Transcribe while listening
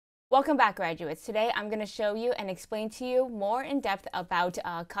Welcome back, graduates. Today I'm going to show you and explain to you more in depth about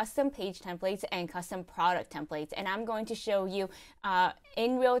custom page templates and custom product templates. And I'm going to show you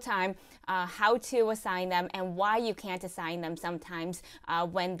in real time how to assign them and why you can't assign them sometimes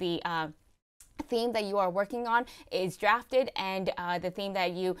when the theme that you are working on is drafted and the theme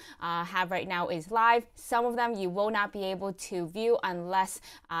that you have right now is live. Some of them you will not be able to view unless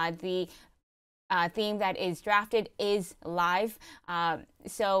the theme that is drafted is live.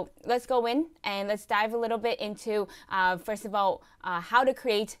 So let's go in and let's dive a little bit into, first of all, how to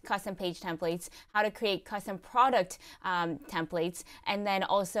create custom page templates, how to create custom product templates, and then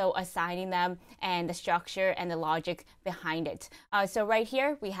also assigning them and the structure and the logic behind it. So right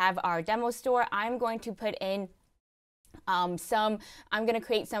here, we have our demo store. I'm going to put in I'm going to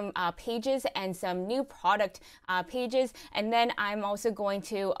create some pages and some new product pages, and then I'm also going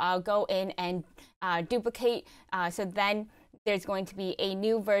to go in and duplicate, so then there's going to be a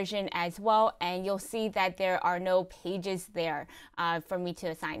new version as well, and you'll see that there are no pages there for me to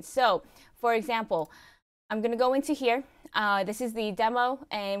assign. So for example, I'm going to go into here. This is the demo,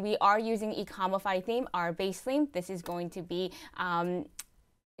 and we are using Ecomify Theme, our base theme. This is going to be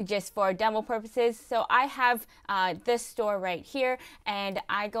just for demo purposes. So I have this store right here, and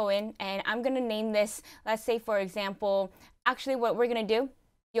I go in and I'm going to name this, let's say for example, actually what we're going to do,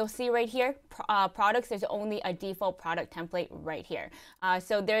 you'll see right here, products, there's only a default product template right here.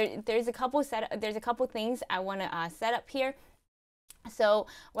 So there's a couple things I want to set up here. So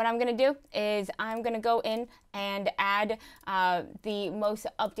what I'm going to do is I'm going to go in and add the most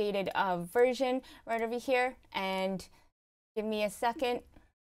updated version right over here, and give me a second.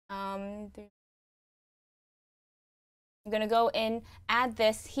 I'm going to go in, add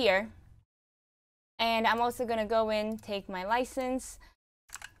this here, and I'm also going to go in, take my license,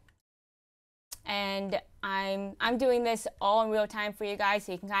 and I'm doing this all in real time for you guys,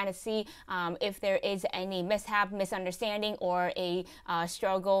 so you can kind of see if there is any mishap, misunderstanding, or a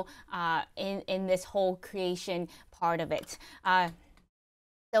struggle in this whole creation part of it.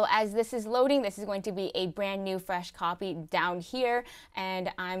 So as this is loading, this is going to be a brand new fresh copy down here,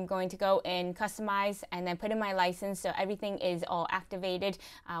 and I'm going to go and customize and then put in my license so everything is all activated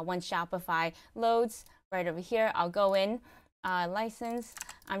once Shopify loads. Right over here, I'll go in, license.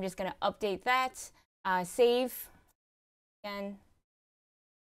 I'm just going to update that, save. Again,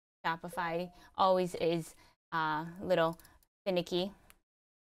 Shopify always is a little finicky.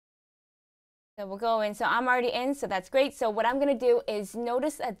 So we'll go in. So I'm already in, so that's great. So what I'm going to do is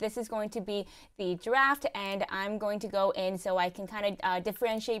notice that this is going to be the draft, and I'm going to go in so I can kind of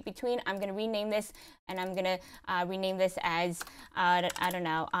differentiate between. I'm going to rename this, and I'm going to rename this as, I don't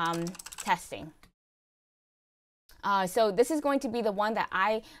know, testing. So this is going to be the one that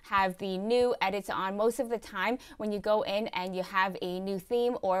I have the new edits on. Most of the time when you go in and you have a new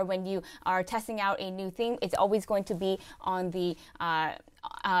theme, or when you are testing out a new theme, it's always going to be on the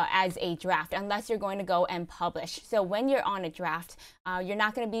as a draft, unless you're going to go and publish. So when you're on a draft, you're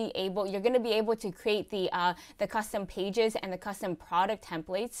not going to be able, you're going to be able to create the custom pages and the custom product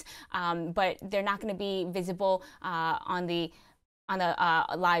templates, but they're not going to be visible on the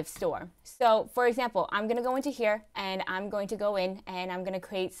live store. So for example, I'm going to go into here, and I'm going to go in and I'm going to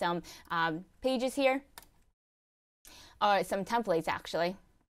create some pages here, or some templates actually,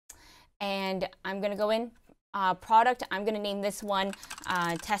 and I'm going to go in. Product, I'm going to name this one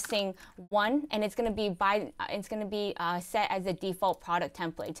testing 1, and it's going to be set as a default product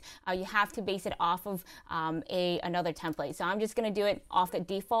template. You have to base it off of another template. So I'm just going to do it off the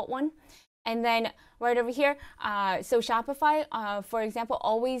default one. And then right over here, so Shopify, for example,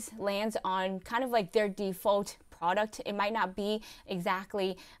 always lands on kind of like their default product. It might not be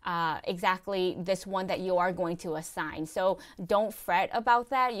exactly this one that you are going to assign. So don't fret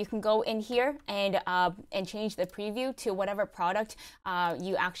about that. You can go in here and change the preview to whatever product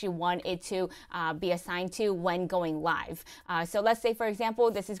you actually want it to be assigned to when going live. So let's say, for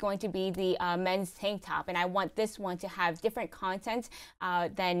example, this is going to be the men's tank top, and I want this one to have different content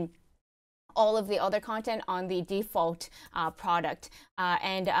than all of the other content on the default product.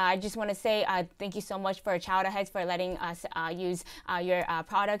 And I just want to say thank you so much for Chowderheads for letting us use your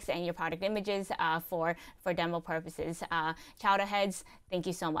products and your product images for demo purposes. Chowderheads, thank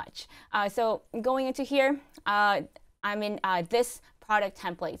you so much. So going into here, I'm in this product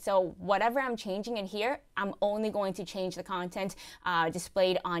template. So whatever I'm changing in here, I'm only going to change the content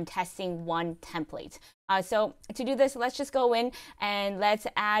displayed on testing 1 template. So to do this, let's just go in and let's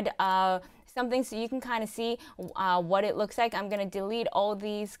add something so you can kind of see what it looks like. I'm going to delete all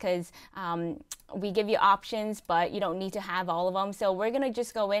these because we give you options, but you don't need to have all of them. So we're going to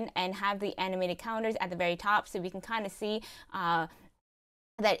just go in and have the animated counters at the very top so we can kind of see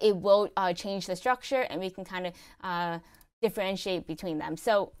that it will change the structure, and we can kind of differentiate between them.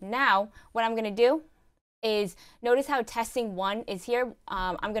 So now what I'm going to do is notice how testing 1 is here.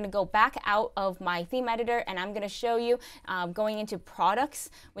 I'm going to go back out of my theme editor, and I'm going to show you going into products.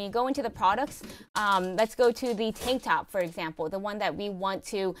 When you go into the products, let's go to the tank top, for example, the one that we want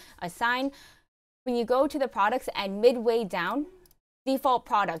to assign. When you go to the products and midway down, default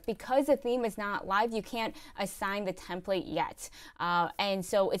product, because the theme is not live, you can't assign the template yet. And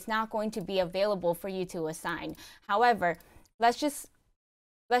so it's not going to be available for you to assign. However, let's just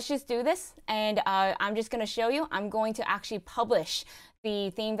do this, and I'm just going to show you. I'm going to actually publish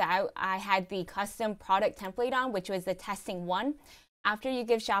the theme that I had the custom product template on, which was the testing 1. After you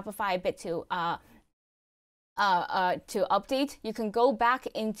give Shopify a bit to update, you can go back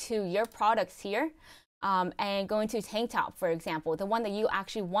into your products here and go into tank top, for example, the one that you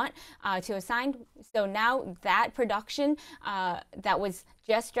actually want to assign. So now that production that was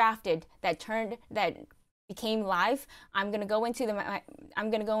just drafted, that became live, I'm gonna go into my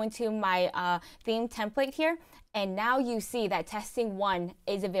theme template here, and now you see that testing 1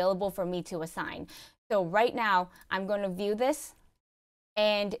 is available for me to assign. So right now I'm going to view this,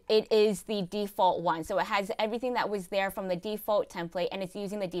 and it is the default one. So it has everything that was there from the default template, and it's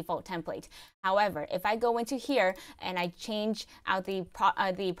using the default template. However, if I go into here and I change out the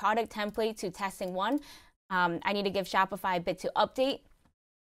product template to testing 1, I need to give Shopify a bit to update.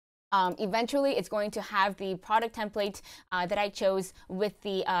 Eventually, it's going to have the product template that I chose with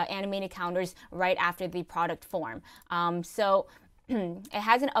the animated counters right after the product form. So it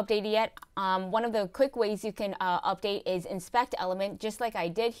hasn't updated yet. One of the quick ways you can update is inspect element, just like I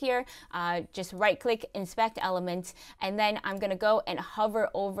did here. Just right click, inspect element, and then I'm going to go and hover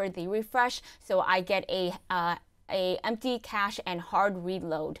over the refresh, so I get a empty cache and hard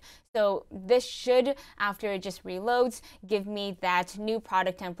reload. So this should, after it just reloads, give me that new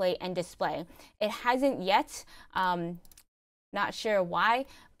product template and display. It hasn't yet, not sure why,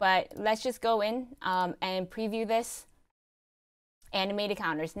 but let's just go in and preview this. Animated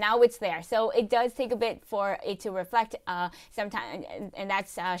counters, now it's there. So it does take a bit for it to reflect sometimes, and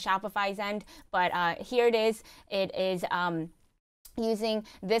that's Shopify's end, but here it is. It is using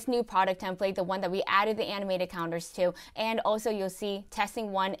this new product template, the one that we added the animated counters to, and also you'll see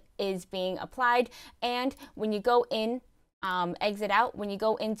testing 1 is being applied. And when you go in, exit out, when you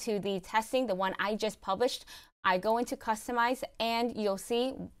go into the testing, the one I just published, I go into customize, and you'll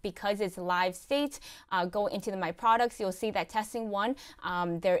see, because it's live state, go into my products, you'll see that testing 1,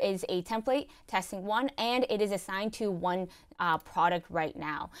 there is a template, testing 1, and it is assigned to 1 product right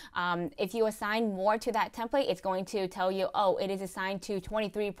now. If you assign more to that template, it's going to tell you, oh, it is assigned to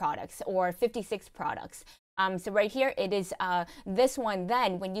 23 products or 56 products. So right here, it is this one.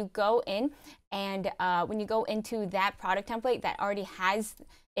 Then when you go in and when you go into that product template that already has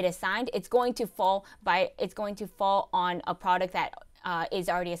it assigned, it's going to fall on a product that is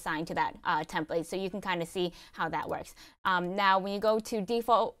already assigned to that template. So you can kind of see how that works. Now, when you go to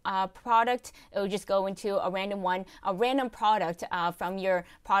default product, it will just go into a random product from your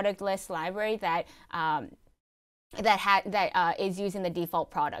product list library that is using the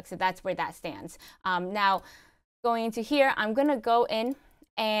default product. So that's where that stands. Now, going into here, I'm gonna go in,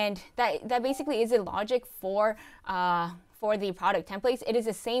 and that basically is a logic for the product templates. It is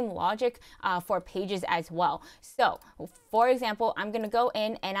the same logic for pages as well. So, for example, I'm gonna go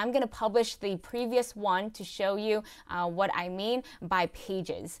in and I'm gonna publish the previous one to show you what I mean by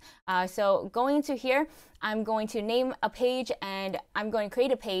pages. So going into here, I'm going to name a page, and I'm going to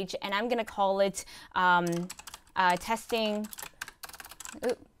create a page, and I'm gonna call it testing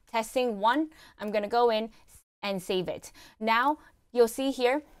 1. I'm gonna go in and save it. Now you'll see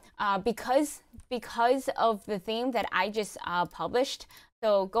here, because of the theme that I just published.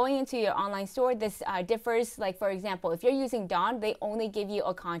 So going into your online store, this differs. Like, for example, if you're using Dawn, they only give you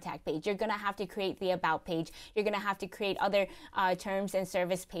a contact page. You're gonna have to create the about page. You're gonna have to create other terms and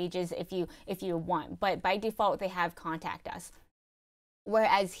service pages if you want. But by default, they have contact us.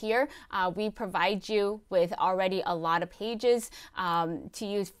 Whereas here, we provide you with already a lot of pages to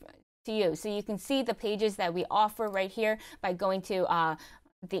use. So you can see the pages that we offer right here by going to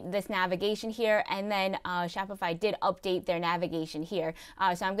this navigation here, and then Shopify did update their navigation here.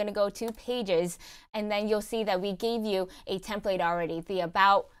 So I'm going to go to pages, and then you'll see that we gave you a template already, the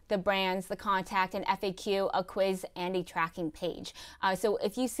about, the brands, the contact, an FAQ, a quiz, and a tracking page. So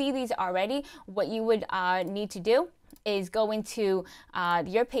if you see these already, what you would need to do is go into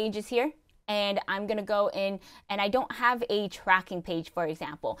your pages here, and I'm gonna go in, and I don't have a tracking page, for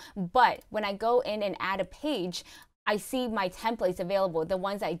example, but when I go in and add a page, I see my templates available, the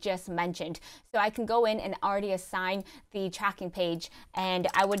ones I just mentioned. So I can go in and already assign the tracking page, and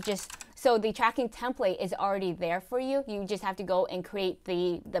I would just, so the tracking template is already there for you. You just have to go and create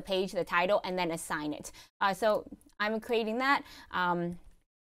the page, the title, and then assign it. So I'm creating that.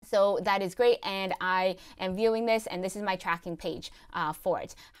 So that is great, and I am viewing this, and this is my tracking page for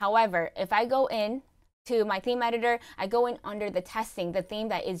it. However, if I go in to my theme editor, I go in under the testing, the theme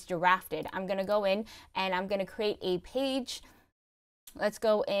that is drafted. I'm going to go in and I'm going to create a page. Let's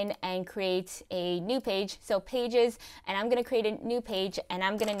go in and create a new page. So pages, and I'm going to create a new page, and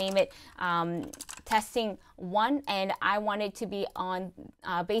I'm going to name it testing 1, and I want it to be on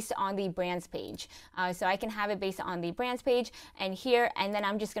based on the brands page. So I can have it based on the brands page, and here, and then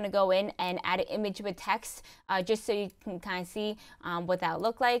I'm just going to go in and add an image with text, just so you can kind of see what that will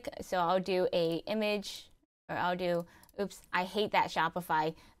look like. So I'll do a image, or I'll do, oops, I hate that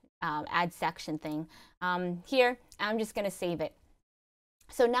Shopify add section thing. Here, I'm just going to save it.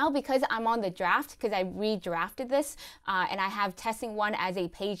 So now, because I'm on the draft, because I redrafted this, and I have testing 1 as a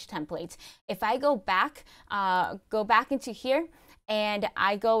page template, if I go back into here, and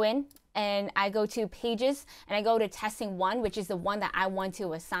I go in and I go to pages, and I go to testing 1, which is the one that I want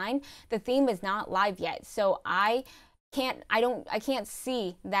to assign, the theme is not live yet. So I can't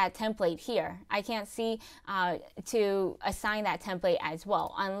see that template here. I can't see to assign that template as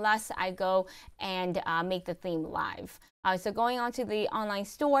well, unless I go and make the theme live. So going on to the online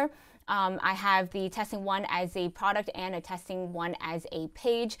store, I have the testing 1 as a product and a testing 1 as a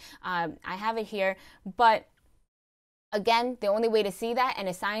page. I have it here, but again, the only way to see that and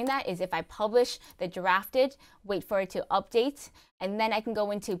assign that is if I publish the drafted, wait for it to update, and then I can go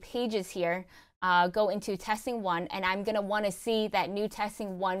into pages here, go into testing 1, and I'm going to want to see that new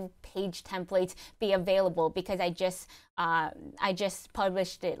testing 1 page template be available because I just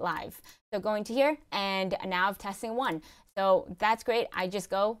published it live. So going to here, and now I'm testing 1. So that's great. I just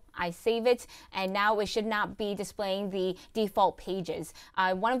go, I save it, and now it should not be displaying the default pages.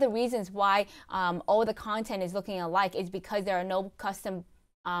 One of the reasons why all the content is looking alike is because there are no custom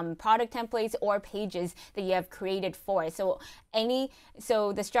product templates or pages that you have created for it. So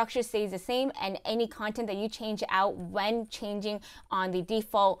the structure stays the same, and any content that you change out when changing on the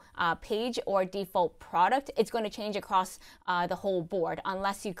default page or default product, it's going to change across the whole board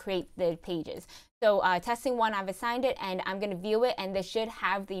unless you create the pages. So testing 1, I've assigned it, and I'm going to view it, and this should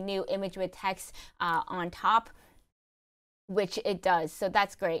have the new image with text on top, which it does. So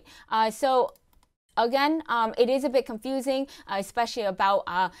that's great. Again, it is a bit confusing, especially about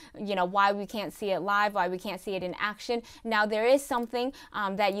why we can't see it live, why we can't see it in action. Now there is something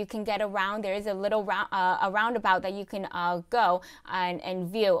that you can get around. There is a little roundabout that you can go and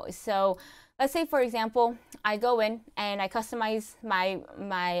view. So let's say, for example, I go in and I customize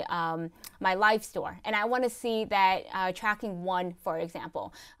my live store, and I want to see that tracking 1, for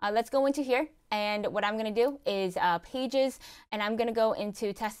example. Let's go into here, and what I'm going to do is pages, and I'm going to go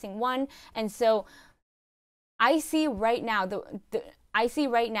into testing 1, and so I see right now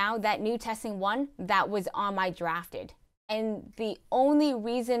that new testing 1 that was on my drafted. And the only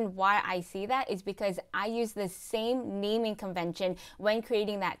reason why I see that is because I use the same naming convention when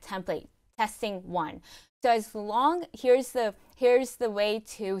creating that template, testing 1. So here's the way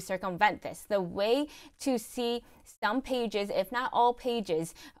to circumvent this. The way to see some pages, if not all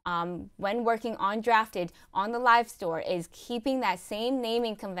pages, when working on drafted on the live store is keeping that same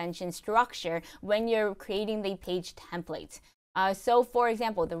naming convention structure when you're creating the page template. So for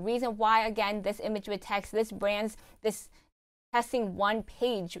example, the reason why, again, this image with text, this testing 1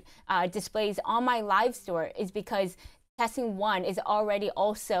 page displays on my live store is because testing 1 is already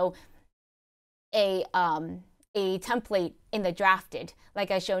also a template in the drafted, like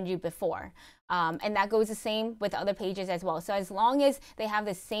I showed you before. And that goes the same with other pages as well. So as long as they have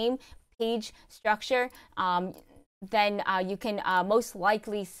the same page structure, then you can most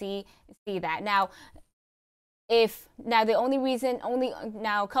likely see that. Now, a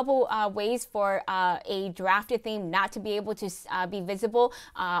couple ways for a drafted theme not to be able to be visible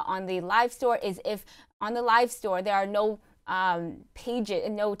on the live store is if on the live store there are no pages,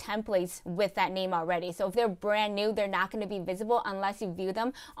 no templates with that name already. So if they're brand new, they're not going to be visible unless you view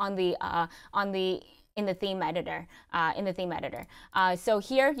them in the theme editor. So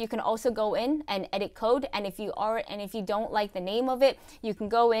here you can also go in and edit code, and if you don't like the name of it, you can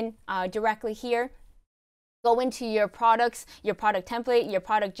go in directly here. Go into your product template, your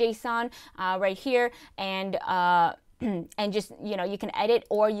product JSON right here, and just, you can edit,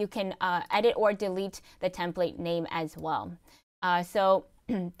 or you can edit or delete the template name as well. So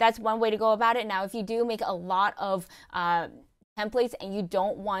that's one way to go about it. Now, if you do make a lot of templates and you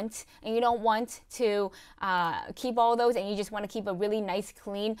don't want to keep all those, and you just want to keep a really nice,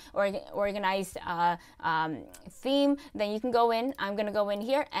 clean, organized theme, then you can go in. I'm going to go in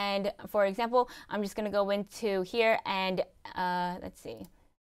here, and for example, I'm just going to go into here and let's see.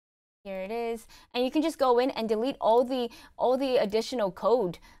 Here it is, and you can just go in and delete all the additional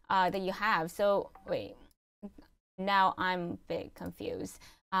code that you have. So wait, now I'm a bit confused.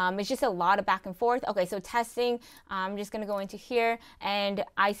 It's just a lot of back and forth. Okay, so testing, I'm just going to go into here, and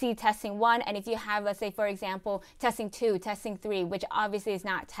I see testing 1. And if you have, let's say, for example, testing 2, testing 3, which obviously is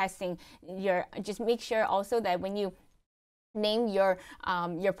not testing, just make sure also that when you name your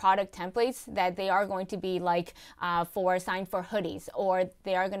product templates, that they are going to be like assigned for hoodies, or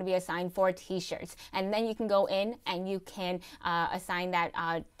they are going to be assigned for t-shirts, and then you can go in and you can assign that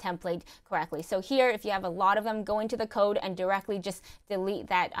template correctly. So here, if you have a lot of them, go into the code and directly just delete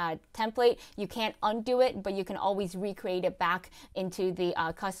that template. You can't undo it, but you can always recreate it back into the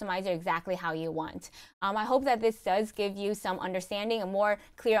customizer exactly how you want. I hope that this does give you some understanding, a more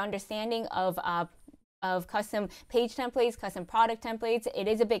clear understanding of custom page templates, custom product templates. It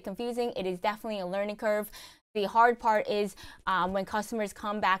is a bit confusing. It is definitely a learning curve. The hard part is when customers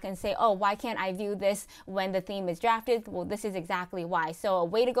come back and say, oh, why can't I view this when the theme is drafted? Well, this is exactly why. So a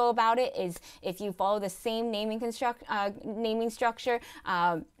way to go about it is if you follow the same naming structure,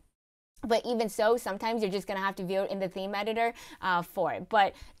 but even so, sometimes you're just going to have to view it in the theme editor for it.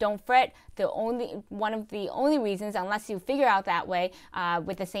 But don't fret. One of the only reasons, unless you figure out that way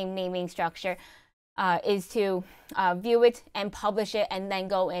with the same naming structure, is to view it and publish it, and then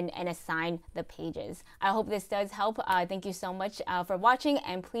go in and assign the pages. I hope this does help. Thank you so much for watching,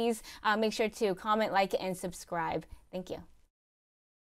 and please make sure to comment, like, and subscribe. Thank you.